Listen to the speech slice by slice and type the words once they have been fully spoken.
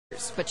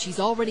years, but she's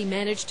already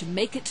managed to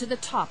make it to the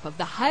top of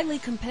the highly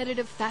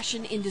competitive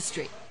fashion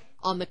industry.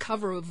 On the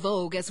cover of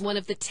Vogue as one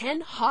of the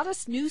 10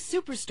 hottest new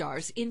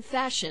superstars in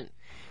fashion.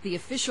 The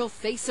official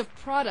face of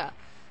Prada,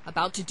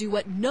 about to do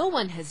what no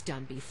one has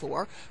done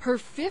before, her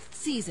 5th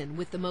season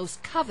with the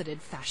most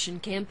coveted fashion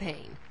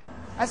campaign.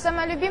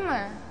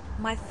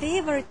 My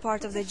favorite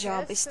part of the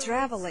job is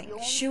traveling,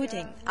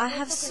 shooting. I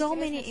have so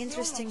many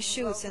interesting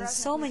shoots in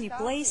so many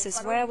places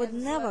where I would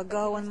never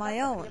go on my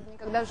own.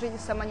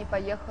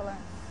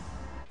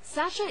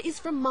 Sasha is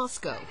from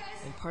Moscow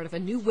and part of a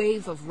new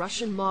wave of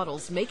Russian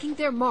models making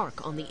their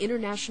mark on the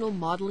international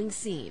modeling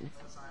scene.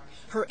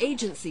 Her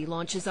agency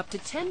launches up to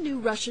 10 new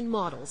Russian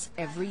models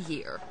every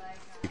year.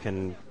 You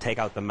can take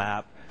out the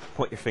map,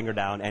 put your finger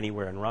down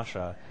anywhere in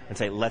Russia and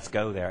say, let's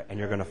go there, and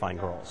you're going to find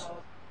girls.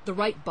 The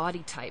right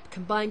body type,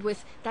 combined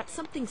with that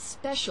something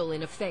special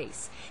in a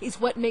face, is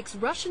what makes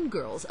Russian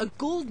girls a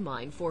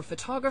goldmine for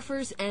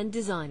photographers and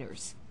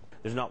designers.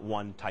 There's not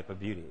one type of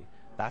beauty.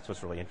 That's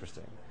what's really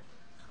interesting.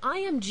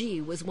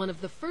 IMG was one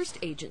of the first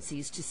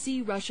agencies to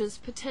see Russia's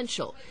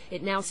potential.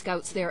 It now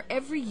scouts there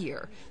every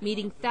year,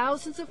 meeting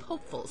thousands of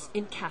hopefuls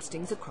in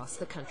castings across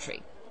the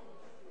country.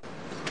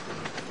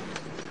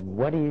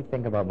 What do you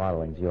think about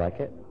modeling? Do you like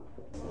it?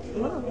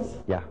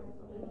 Yeah.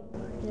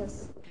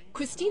 Yes.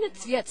 Kristina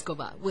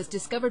Tsvetskova was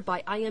discovered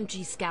by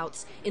IMG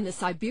scouts in the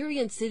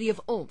Siberian city of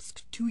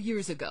Omsk 2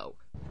 years ago.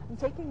 I'm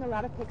taking a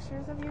lot of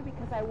pictures of you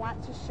because I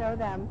want to show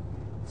them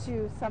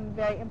to some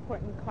very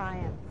important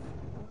clients.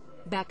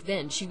 Back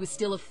then, she was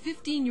still a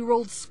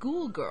 15-year-old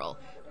schoolgirl,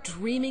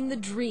 dreaming the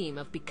dream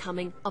of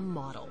becoming a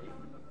model.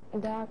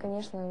 Да,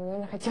 конечно,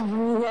 наверное, хотела бы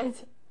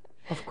менять.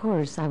 Of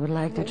course, I would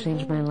like to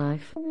change my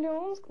life.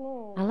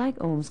 I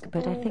like Omsk,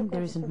 but I think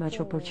there isn't much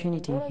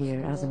opportunity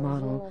here as a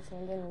model.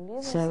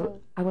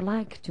 So I would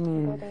like to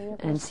move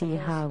and see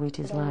how it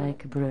is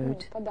like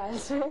abroad.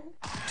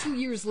 2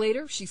 years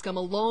later, she's come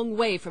a long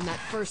way from that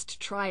first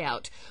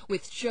tryout.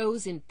 With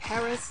shows in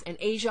Paris and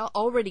Asia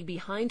already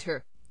behind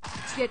her,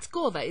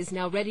 Tsvetskova is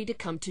now ready to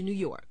come to New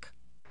York.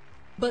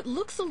 But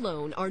looks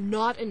alone are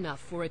not enough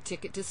for a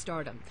ticket to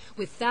stardom,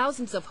 with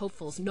thousands of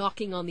hopefuls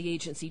knocking on the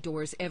agency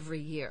doors every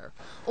year.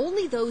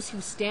 Only those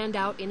who stand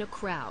out in a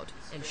crowd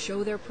and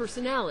show their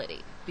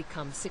personality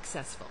become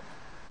successful.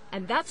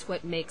 And that's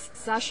what makes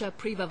Sasha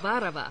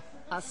Pivovarova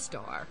a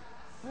star.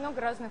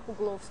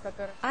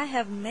 I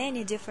have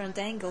many different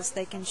angles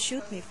they can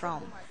shoot me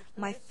from.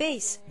 My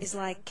face is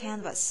like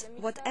canvas.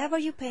 Whatever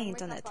you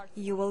paint on it,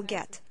 you will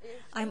get.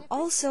 I'm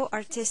also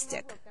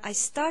artistic. I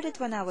started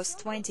when I was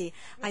 20.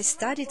 I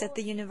studied at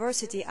the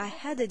university. I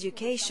had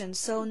education,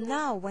 so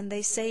now when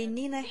they say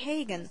Nina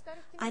Hagen,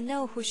 I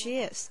know who she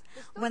is.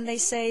 When they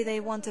say they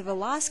want a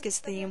Velasquez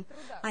theme,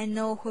 I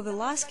know who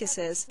Velasquez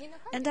is,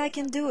 and I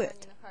can do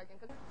it.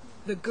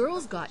 The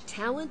girl's got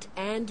talent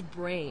and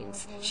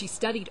brains. She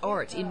studied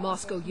art in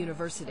Moscow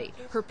University.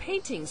 Her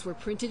paintings were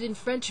printed in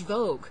French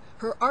Vogue.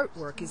 Her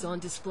artwork is on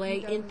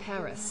display in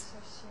Paris.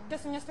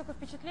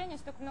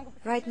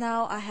 Right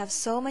now I have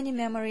so many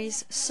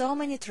memories, so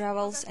many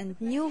travels and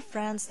new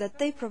friends that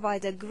they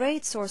provide a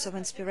great source of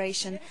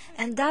inspiration,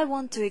 and I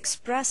want to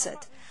express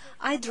it.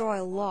 I draw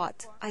a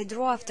lot. I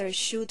draw after a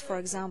shoot, for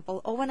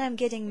example, or when I'm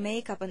getting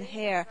makeup and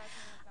hair.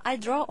 I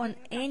draw on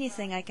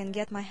anything I can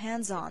get my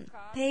hands on.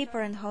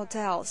 Paper and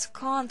hotels,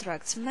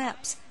 contracts,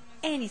 maps,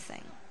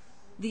 anything.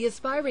 The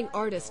aspiring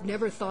artist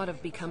never thought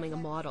of becoming a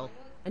model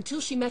until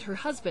she met her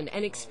husband,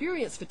 an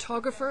experienced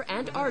photographer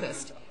and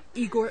artist,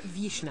 Igor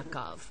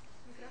Vishnakov.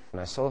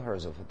 When I saw her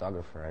as a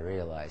photographer, I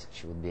realized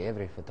she would be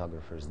every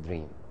photographer's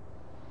dream.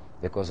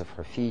 Because of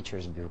her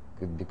features,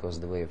 because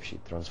the way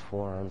she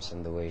transforms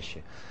and the way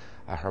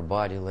her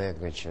body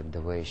language,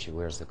 the way she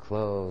wears the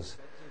clothes.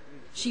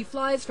 She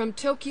flies from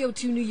Tokyo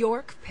to New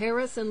York,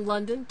 Paris, and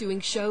London, doing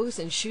shows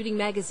and shooting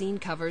magazine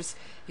covers.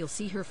 You'll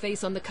see her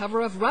face on the cover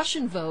of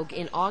Russian Vogue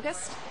in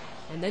August,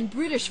 and then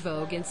British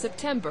Vogue in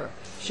September,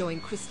 showing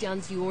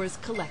Christian Dior's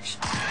collection.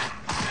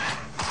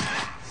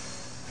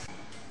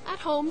 At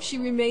home, she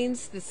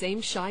remains the same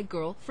shy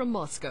girl from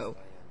Moscow.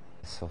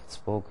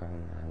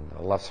 Soft-spoken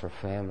and loves her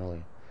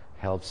family,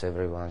 helps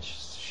everyone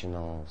she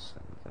knows.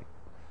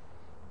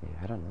 And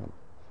I don't know,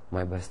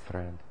 my best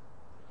friend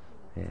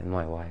and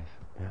my wife.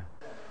 Yeah.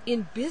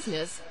 In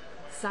business,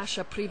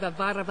 Sasha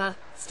Pivovarova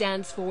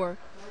stands for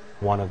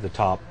One of the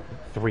top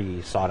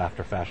 3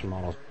 sought-after fashion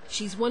models.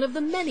 She's one of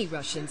the many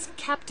Russians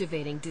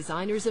captivating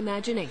designers'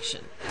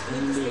 imagination.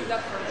 You stand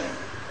up for them,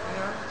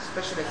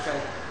 especially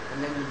effect,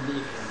 and then you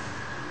leave them.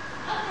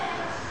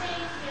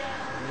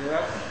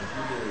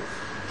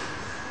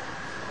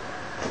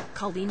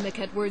 Colleen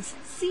McEdwards,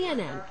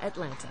 CNN,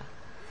 Atlanta.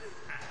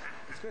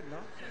 It's good, no?